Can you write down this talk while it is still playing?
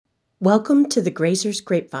Welcome to the Grazer's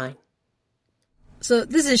Grapevine. So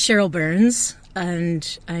this is Cheryl Burns,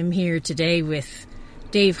 and I'm here today with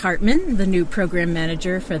Dave Hartman, the new program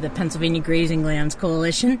manager for the Pennsylvania Grazing Lands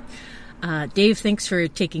Coalition. Dave, thanks for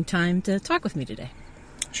taking time to talk with me today.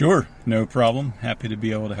 Sure, no problem. Happy to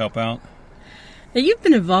be able to help out. Now, you've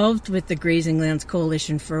been involved with the Grazing Lands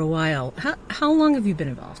Coalition for a while. How long have you been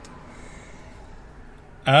involved?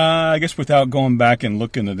 I guess without going back and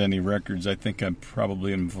looking at any records, I think I've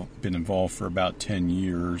probably been involved for about 10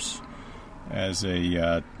 years as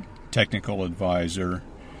a technical advisor,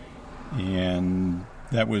 and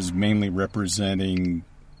that was mainly representing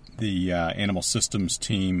the animal systems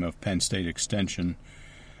team of Penn State Extension,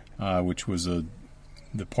 which was the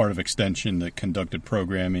part of Extension that conducted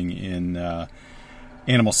programming in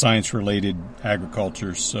animal science-related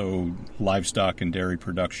agriculture, so livestock and dairy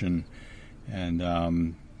production. And I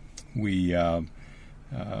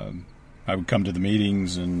would come to the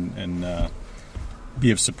meetings and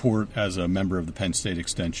be of support as a member of the Penn State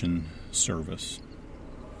Extension service.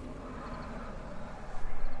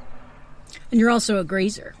 And you're also a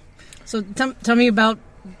grazer. So tell me about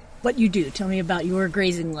what you do. Tell me about your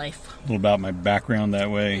grazing life. A little about my background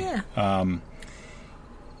that way.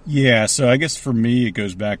 Yeah. So I guess for me it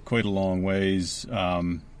goes back quite a long ways.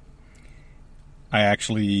 I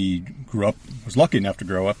actually was lucky enough to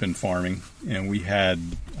grow up in farming, and we had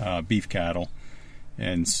beef cattle,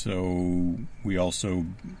 and so we also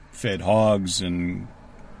fed hogs and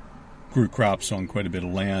grew crops on quite a bit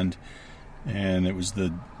of land, and it was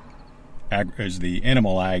the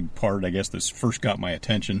animal ag part, I guess, that first got my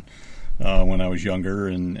attention when I was younger,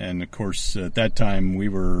 and of course at that time we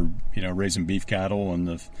were raising beef cattle, and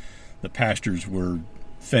the pastures were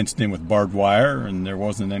fenced in with barbed wire, and there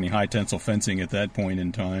wasn't any high tensile fencing at that point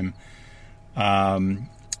in time.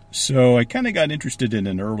 So I kind of got interested in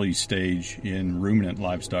an early stage in ruminant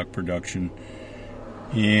livestock production.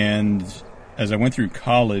 And as I went through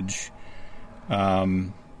college,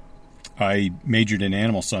 I majored in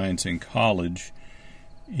animal science in college.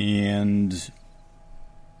 And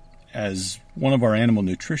as one of our animal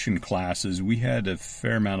nutrition classes, we had a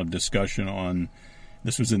fair amount of discussion on,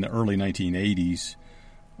 this was in the early 1980s,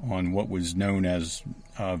 on what was known as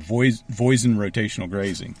Voisin rotational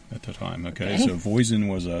grazing at the time. Okay. So Voisin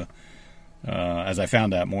was as I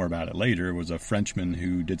found out more about it later, was a Frenchman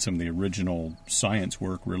who did some of the original science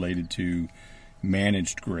work related to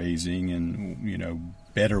managed grazing and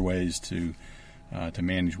better ways to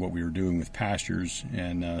manage what we were doing with pastures.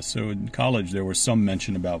 And so in college there was some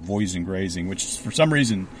mention about Voisin grazing, which for some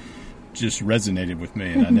reason just resonated with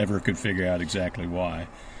me, and I never could figure out exactly why.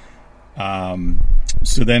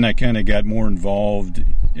 So then I kind of got more involved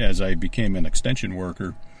as I became an extension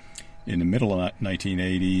worker in the middle of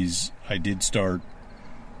 1980s. I did start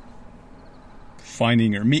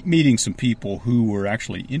finding or meeting some people who were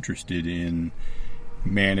actually interested in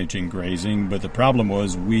managing grazing, but the problem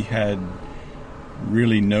was we had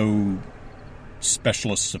really no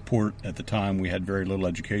specialist support at the time. We had very little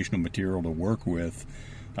educational material to work with,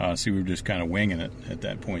 so we were just kind of winging it at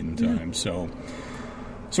that point in time.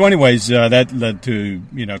 So anyways, that led to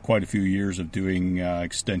quite a few years of doing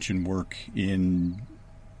extension work in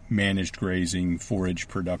managed grazing, forage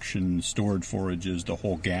production, stored forages, the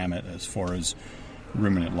whole gamut as far as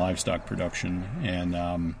ruminant livestock production.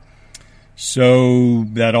 And so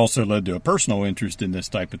that also led to a personal interest in this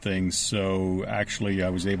type of thing. So actually I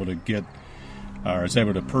was able to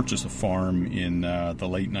purchase a farm in the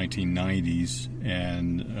late 1990s,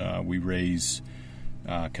 and we raise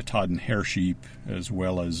Katahdin hair sheep, as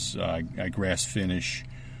well as I grass finish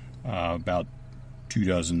about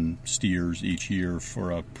 24 steers each year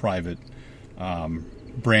for a private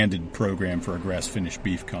branded program for a grass finished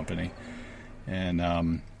beef company.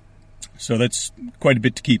 And so that's quite a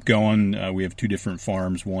bit to keep going. We have two different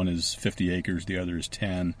farms. One is 50 acres, the other is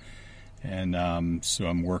 10. And so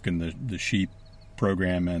I'm working the sheep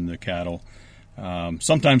program and the cattle,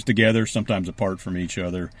 sometimes together, sometimes apart from each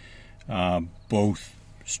other. Both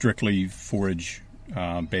strictly forage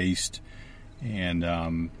based, and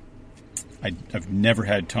I've never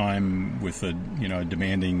had time with a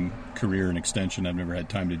demanding career in extension. I've never had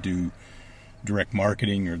time to do direct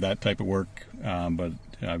marketing or that type of work, but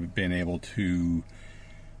I've been able to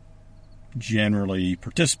generally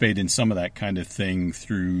participate in some of that kind of thing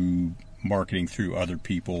through marketing through other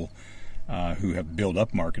people who have built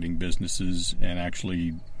up marketing businesses and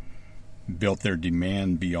actually built their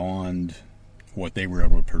demand beyond what they were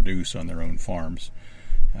able to produce on their own farms.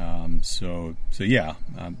 So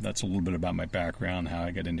that's a little bit about my background, how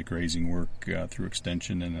I got into grazing work through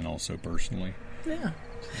extension, and then also personally. Yeah.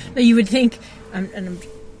 Now you would think, and I'm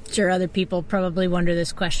sure other people probably wonder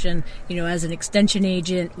this question, as an extension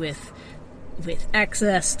agent with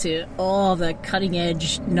access to all the cutting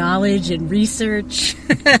edge knowledge and research,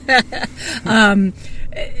 and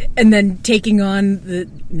then taking on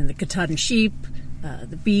the Katahdin sheep,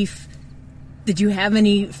 the beef. Did you have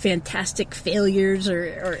any fantastic failures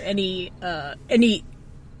or anything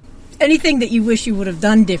that you wish you would have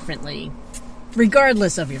done differently,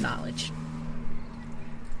 regardless of your knowledge?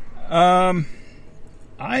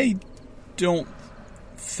 I don't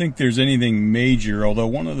think there's anything major, although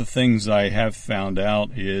one of the things I have found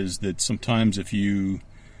out is that sometimes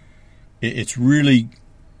it's really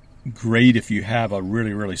great if you have a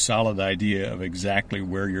really, really solid idea of exactly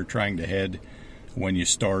where you're trying to head when you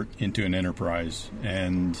start into an enterprise.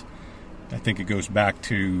 And I think it goes back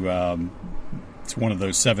to it's one of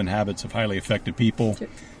those 7 habits of highly effective people. Sure.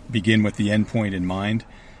 Begin with the end point in mind.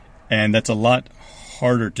 And that's a lot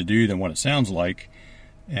harder to do than what it sounds like.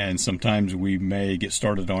 And sometimes we may get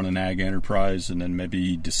started on an ag enterprise and then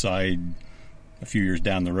maybe decide a few years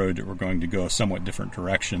down the road that we're going to go a somewhat different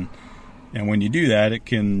direction. And when you do that, it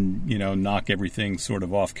can, knock everything sort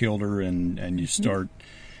of off kilter, and you start,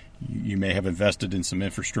 you may have invested in some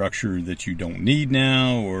infrastructure that you don't need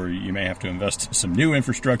now, or you may have to invest in some new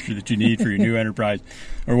infrastructure that you need for your new enterprise,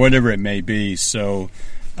 or whatever it may be. So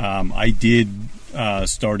I did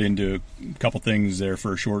start into a couple things there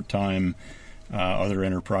for a short time, other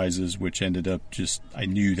enterprises, which ended up I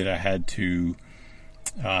knew that I had to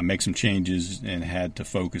make some changes and had to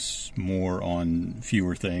focus more on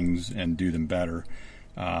fewer things and do them better.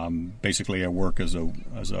 Basically, I work as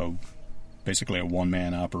basically a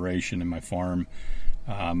one-man operation in my farm.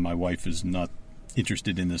 My wife is not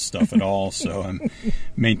interested in this stuff at all, so I'm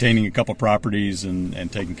maintaining a couple properties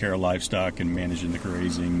and taking care of livestock and managing the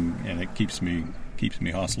grazing, and it keeps me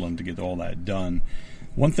hustling to get all that done.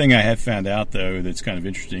 One thing I have found out, though, that's kind of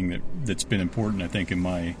interesting that's been important, I think, in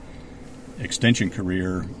my extension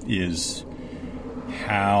career is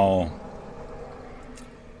how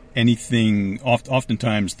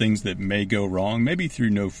oftentimes things that may go wrong, maybe through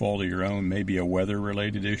no fault of your own, maybe a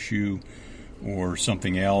weather-related issue or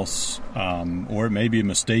something else, or it may be a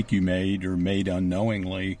mistake you made or made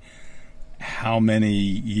unknowingly, how many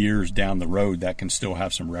years down the road that can still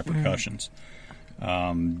have some repercussions.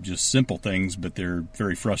 Just simple things, but they're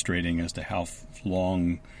very frustrating as to how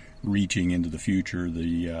long reaching into the future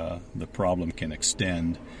the problem can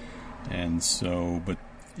extend. And so, but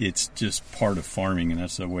it's just part of farming, and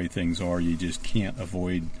that's the way things are. You just can't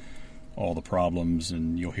avoid all the problems,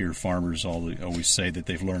 and you'll hear farmers always say that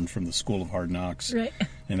they've learned from the school of hard knocks, right?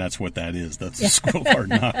 And that's what that is. That's the school of hard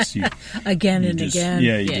knocks. Again.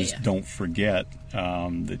 Yeah, you just don't forget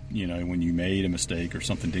that when you made a mistake or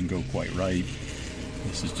something didn't go quite right.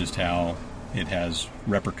 This is just how it has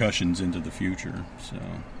repercussions into the future. So,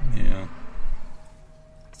 yeah.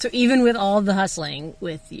 So even with all the hustling,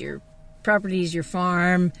 with your properties, your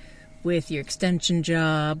farm, with your extension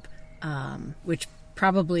job, which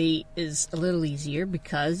probably is a little easier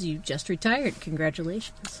because you just retired.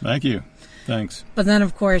 Congratulations. Thank you. Thanks. But then,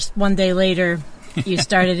 of course, one day later, you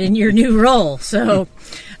started in your new role. So,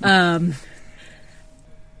 well,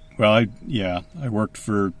 I worked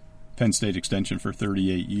for Penn State Extension for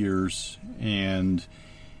 38 years and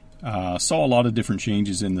saw a lot of different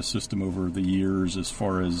changes in the system over the years as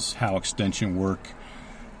far as how extension work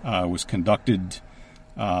was conducted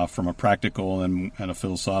from a practical and a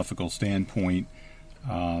philosophical standpoint.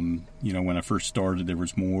 When I first started, there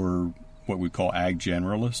was more what we call ag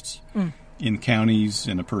generalists in counties,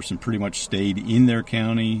 and a person pretty much stayed in their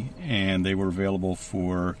county, and they were available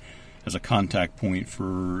as a contact point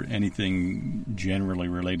for anything generally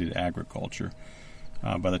related to agriculture.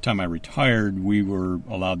 By the time I retired, we were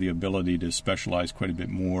allowed the ability to specialize quite a bit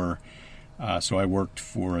more. So I worked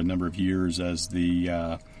for a number of years as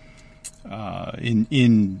the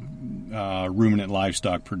in ruminant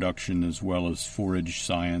livestock production as well as forage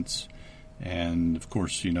science. And, of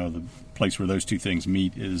course, the place where those two things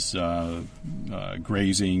meet is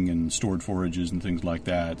grazing and stored forages and things like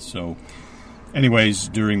that. So anyways,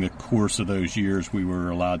 during the course of those years, we were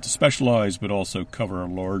allowed to specialize, but also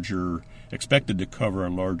expected to cover a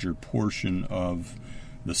larger portion of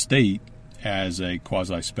the state as a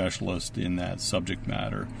quasi-specialist in that subject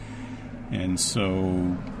matter. And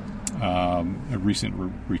so I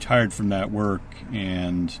recently retired from that work,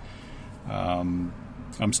 and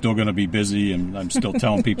I'm still going to be busy, and I'm still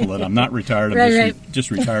telling people that I'm not retired. I'm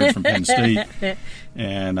just retired from Penn State,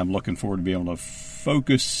 and I'm looking forward to being able to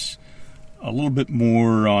focus a little bit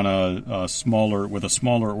more on a smaller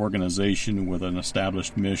organization with an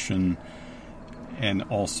established mission, and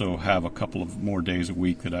also have a couple of more days a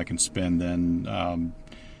week that I can spend then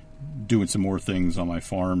doing some more things on my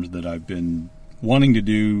farms that I've been wanting to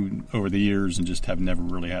do over the years and just have never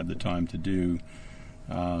really had the time to do.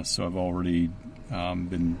 So I've already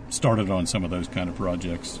been started on some of those kind of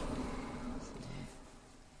projects.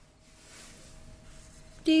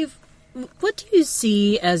 Dave, what do you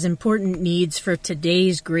see as important needs for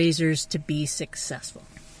today's grazers to be successful?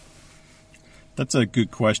 That's a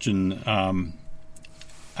good question.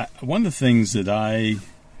 One of the things that I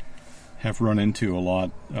have run into a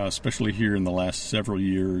lot, especially here in the last several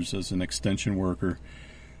years as an extension worker,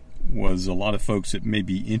 was a lot of folks that may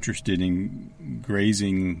be interested in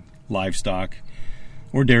grazing livestock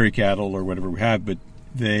or dairy cattle or whatever we have, but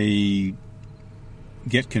they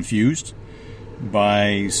get confused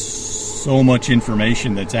by so much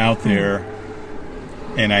information that's out there.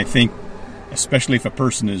 And I think, especially if a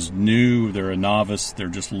person is new, they're a novice, they're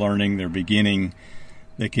just learning, they're beginning,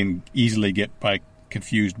 they can easily get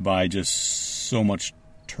confused by just so much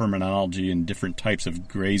terminology and different types of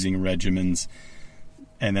grazing regimens.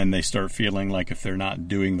 And then they start feeling like if they're not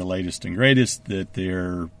doing the latest and greatest, that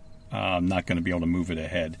they're not going to be able to move it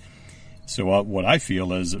ahead. So what I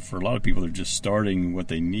feel is that for a lot of people that are just starting, what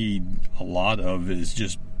they need a lot of is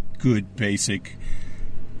just good basic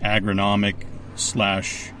agronomic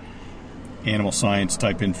 / animal science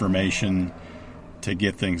type information to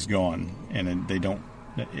get things going. And they don't,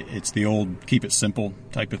 it's the old keep it simple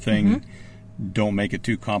type of thing. Mm-hmm. Don't make it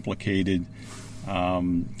too complicated.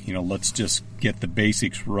 Let's just get the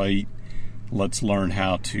basics right. Let's learn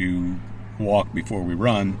how to walk before we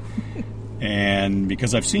run. And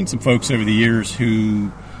because I've seen some folks over the years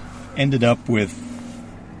who ended up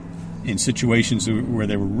in situations where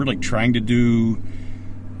they were really trying to do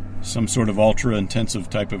some sort of ultra-intensive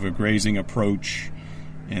type of a grazing approach,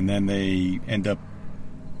 and then they end up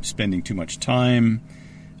spending too much time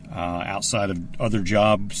outside of other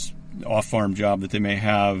jobs, off-farm job that they may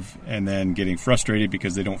have, and then getting frustrated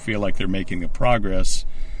because they don't feel like they're making a progress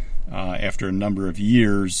after a number of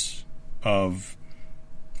years of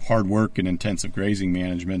hard work and intensive grazing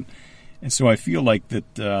management. And so I feel like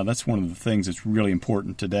that's one of the things that's really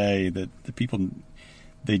important today, that the people,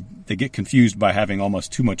 they get confused by having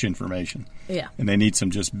almost too much information. Yeah. And they need some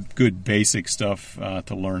just good basic stuff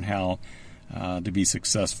to learn how to be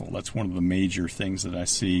successful. That's one of the major things that I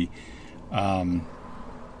see. I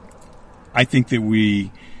think that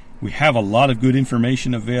we have a lot of good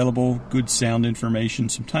information available, good sound information.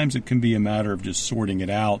 Sometimes it can be a matter of just sorting it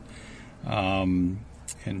out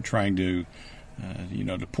and trying to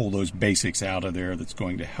to pull those basics out of there that's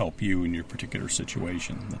going to help you in your particular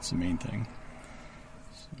situation. That's the main thing.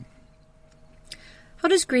 How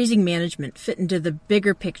does grazing management fit into the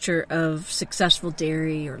bigger picture of successful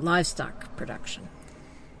dairy or livestock production?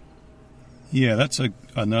 Yeah, that's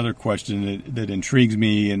another question that intrigues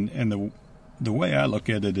me, and the way I look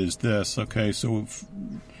at it is this. Okay, so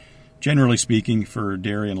generally speaking, for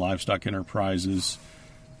dairy and livestock enterprises,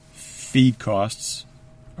 feed costs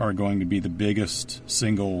are going to be the biggest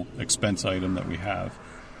single expense item that we have.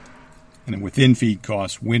 And then within feed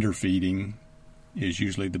costs, winter feeding is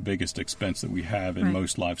usually the biggest expense that we have in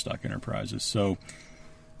most livestock enterprises.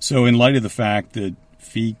 So in light of the fact that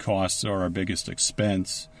feed costs are our biggest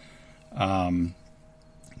expense, good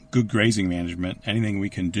grazing management, anything we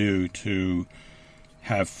can do to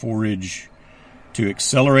have forage, to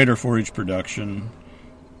accelerate our forage production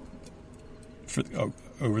for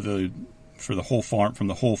the whole farm, from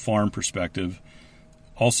the whole farm perspective,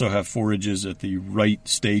 also have forages at the right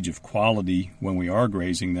stage of quality when we are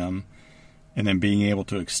grazing them, and then being able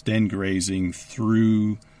to extend grazing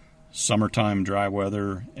through summertime dry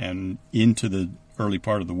weather and into the early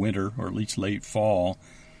part of the winter, or at least late fall.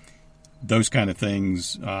 Those kind of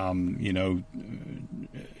things,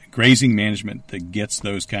 grazing management that gets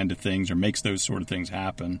those kind of things or makes those sort of things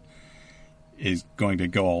happen is going to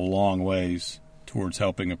go a long ways towards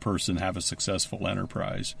helping a person have a successful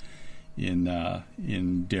enterprise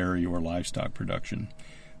in dairy or livestock production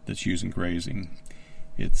that's using grazing.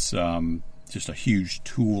 It's just a huge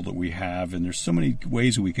tool that we have, and there's so many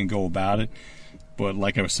ways we can go about it. But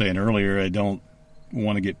like I was saying earlier, I don't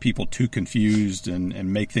want to get people too confused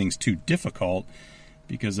and make things too difficult,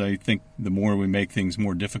 because I think the more we make things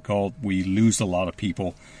more difficult, we lose a lot of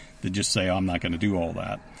people that just say, I'm not going to do all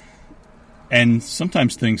that. And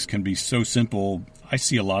sometimes things can be so simple. I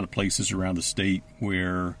see a lot of places around the state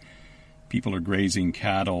where people are grazing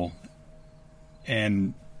cattle,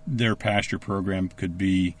 and their pasture program could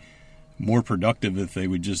be more productive if they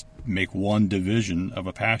would just make one division of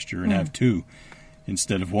a pasture and have two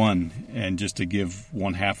instead of one, and just to give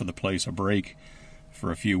one half of the place a break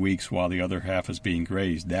for a few weeks while the other half is being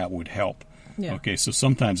grazed. That would help. Yeah. Okay, so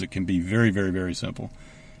sometimes it can be very, very, very simple.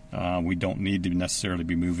 We don't need to necessarily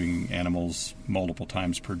be moving animals multiple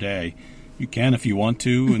times per day. You can if you want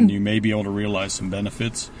to, and you may be able to realize some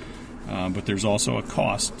benefits. But there's also a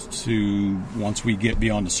cost to, once we get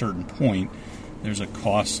beyond a certain point, there's a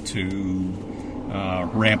cost to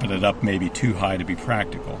ramping it up maybe too high to be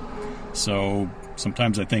practical. So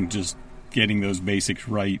sometimes I think just getting those basics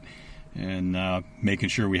right and making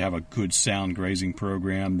sure we have a good, sound grazing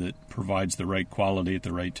program that provides the right quality at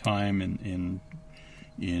the right time and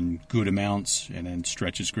in good amounts, and then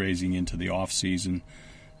stretches grazing into the off-season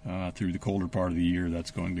through the colder part of the year,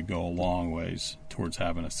 that's going to go a long ways towards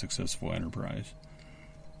having a successful enterprise.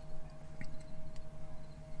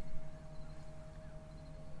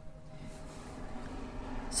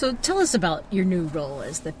 So tell us about your new role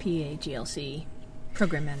as the PAGLC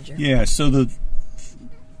program manager. Yeah, so the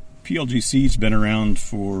PLGC's been around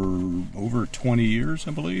for over 20 years,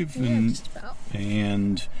 I believe. Yeah, just about.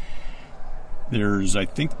 And there's, I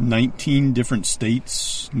think, 19 different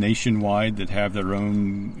states nationwide that have their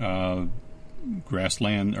own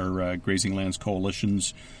grassland or grazing lands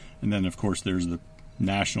coalitions. And then, of course, there's the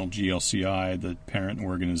national GLCI, the parent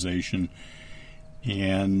organization.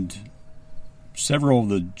 And several of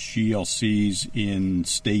the GLCs in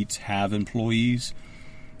states have employees.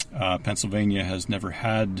 Pennsylvania has never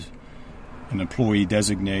had an employee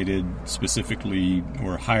designated specifically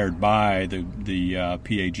or hired by the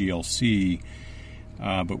PAGLC,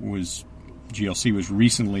 but GLC was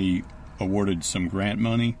recently awarded some grant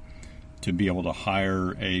money to be able to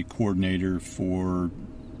hire a coordinator for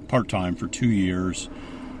part-time for 2 years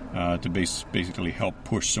to basically help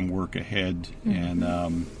push some work ahead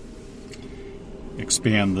and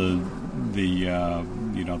expand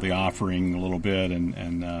the offering a little bit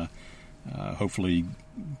and hopefully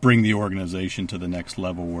bring the organization to the next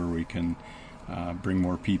level where we can bring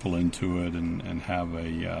more people into it and have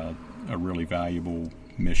a really valuable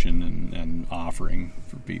mission and offering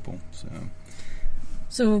for people.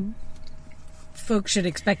 So folks should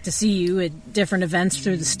expect to see you at different events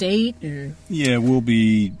through the state? Or? Yeah, we'll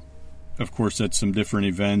be, of course, at some different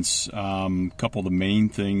events. A couple of the main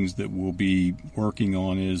things that we'll be working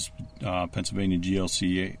on is Pennsylvania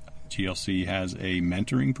GLC has a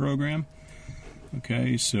mentoring program.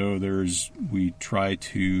 Okay, so we try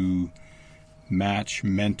to match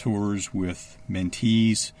mentors with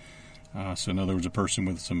mentees. So in other words, a person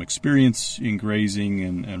with some experience in grazing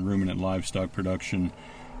and ruminant livestock production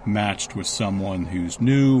matched with someone who's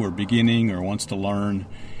new or beginning or wants to learn,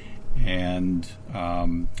 and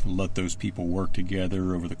let those people work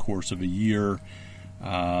together over the course of a year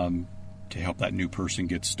to help that new person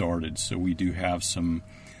get started. So we do have some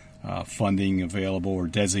funding available or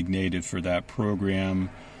designated for that program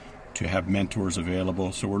to have mentors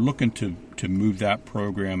available. So we're looking to move that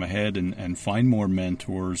program ahead and find more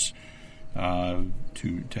mentors to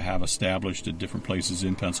have established at different places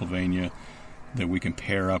in Pennsylvania that we can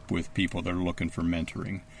pair up with people that are looking for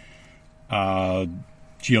mentoring.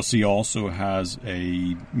 GLC also has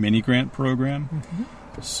a mini grant program.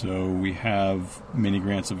 Mm-hmm. So we have mini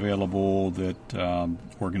grants available that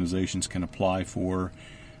organizations can apply for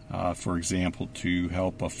example, to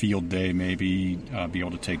help a field day maybe be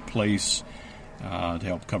able to take place, to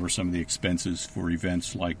help cover some of the expenses for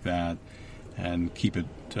events like that, and keep it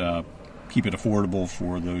affordable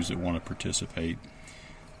for those that want to participate.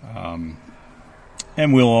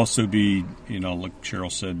 And we'll also be, like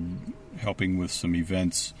Cheryl said, helping with some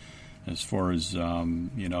events as far as,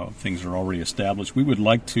 things are already established. We would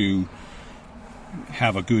like to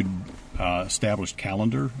have a good established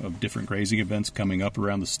calendar of different grazing events coming up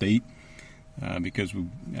around the state because we,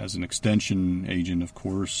 as an extension agent, of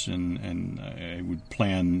course, and I would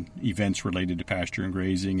plan events related to pasture and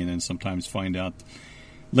grazing, and then sometimes find out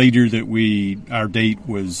later that our date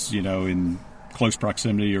was, in close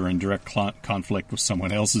proximity or in direct conflict with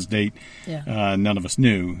someone else's date. Yeah. None of us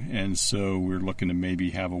knew, and so we're looking to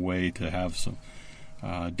maybe have a way to have some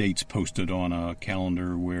dates posted on a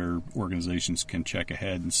calendar where organizations can check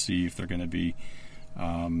ahead and see if they're going to be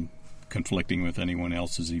conflicting with anyone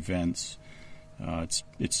else's events.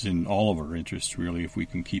 It's in all of our interests, really, if we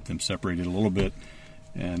can keep them separated a little bit.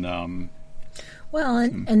 And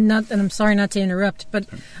and I'm sorry not to interrupt, but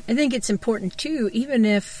I think it's important too, even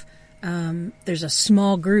if there's a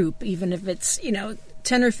small group, even if it's 10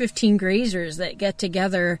 or 15 grazers that get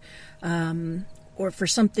together. Or for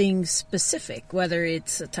something specific, whether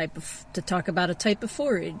it's to talk about a type of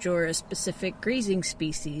forage or a specific grazing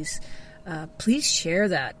species, please share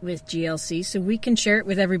that with GLC so we can share it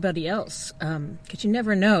with everybody else. Because you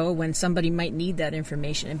never know when somebody might need that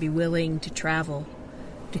information and be willing to travel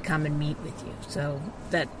to come and meet with you. So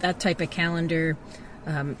that type of calendar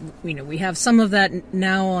We have some of that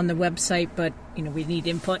now on the website, but we need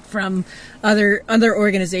input from other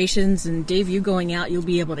organizations. And Dave, you going out, you'll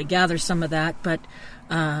be able to gather some of that. But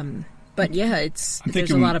yeah,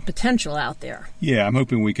 there's a lot of potential out there. Yeah, I'm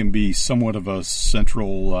hoping we can be somewhat of a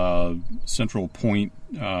central point,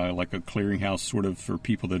 like a clearinghouse sort of for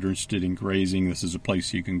people that are interested in grazing. This is a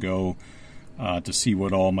place you can go to see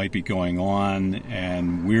what all might be going on,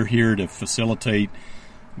 and we're here to facilitate.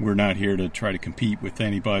 We're not here to try to compete with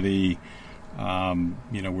anybody.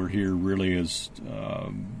 We're here really as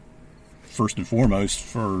first and foremost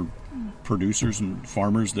for producers and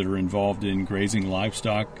farmers that are involved in grazing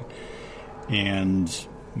livestock, and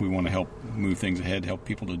we want to help move things ahead, help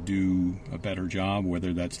people to do a better job,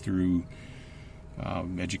 whether that's through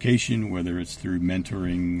education, whether it's through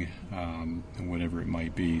mentoring, whatever it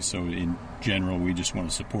might be. So in general, we just want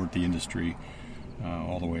to support the industry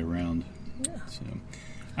all the way around. Yeah. So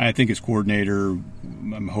I think as coordinator,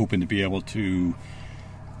 I'm hoping to be able to,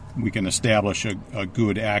 we can establish a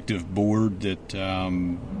good active board that,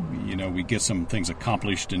 we get some things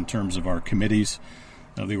accomplished in terms of our committees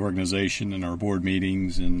of the organization and our board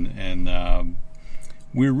meetings. And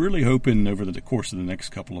we're really hoping over the course of the next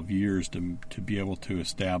couple of years to be able to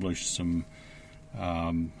establish some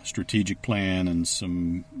strategic plan and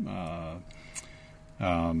some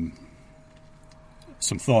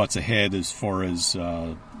thoughts ahead as far as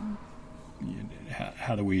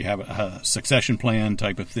how do we have a succession plan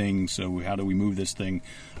type of thing. So how do we move this thing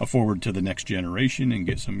forward to the next generation and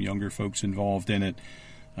get some younger folks involved in it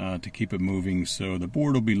to keep it moving. So the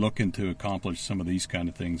board will be looking to accomplish some of these kind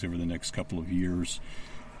of things over the next couple of years,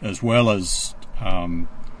 as well as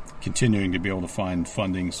continuing to be able to find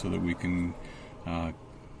funding so that we can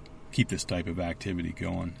keep this type of activity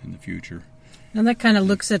going in the future. And that kind of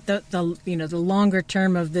looks at the longer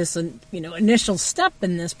term of this, initial step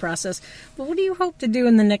in this process. But what do you hope to do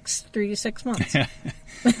in the next 3 to 6 months?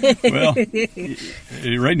 Well,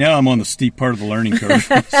 right now I'm on the steep part of the learning curve.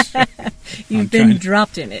 You've been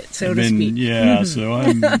dropped in it, so to speak. Yeah, so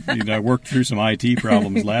I worked through some IT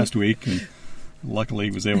problems last week, and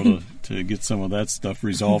luckily was able to get some of that stuff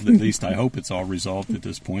resolved. At least I hope it's all resolved at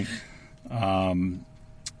this point.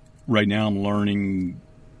 Right now I'm learning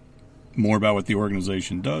more about what the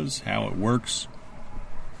organization does, how it works,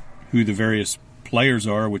 who the various players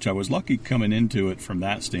are, which I was lucky coming into it from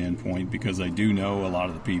that standpoint because I do know a lot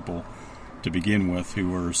of the people to begin with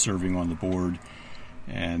who are serving on the board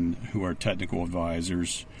and who are technical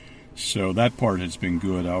advisors. So that part has been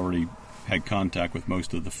good. I already had contact with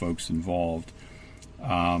most of the folks involved.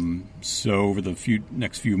 So over the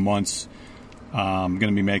next few months, I'm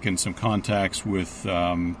going to be making some contacts with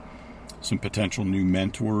some potential new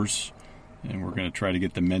mentors, and we're going to try to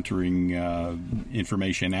get the mentoring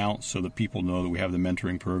information out so that people know that we have the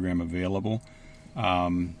mentoring program available.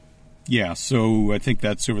 So I think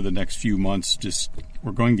that's over the next few months.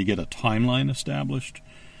 We're going to get a timeline established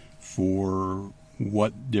for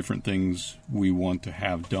what different things we want to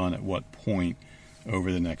have done at what point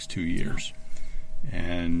over the next 2 years.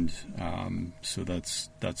 And so that's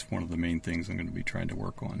one of the main things I'm going to be trying to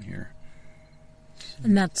work on here.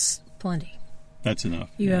 And that's plenty. That's enough.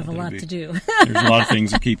 You have a lot to do. There's a lot of things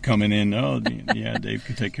that keep coming in. Oh, yeah, Dave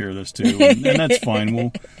can take care of this too, and that's fine.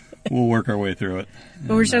 We'll work our way through it.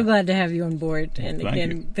 Well, we're so glad to have you on board,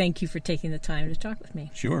 and thank you for taking the time to talk with me.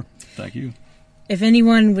 Sure, thank you. If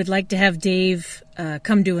anyone would like to have Dave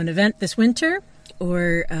come to an event this winter,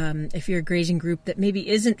 or if you're a grazing group that maybe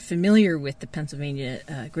isn't familiar with the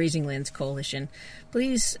Pennsylvania Grazing Lands Coalition,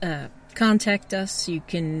 please contact us. You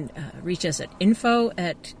can reach us at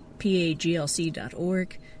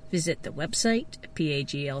info@paglc.org. Visit the website,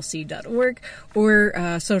 paglc.org,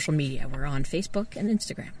 or social media. We're on Facebook and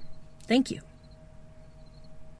Instagram. Thank you.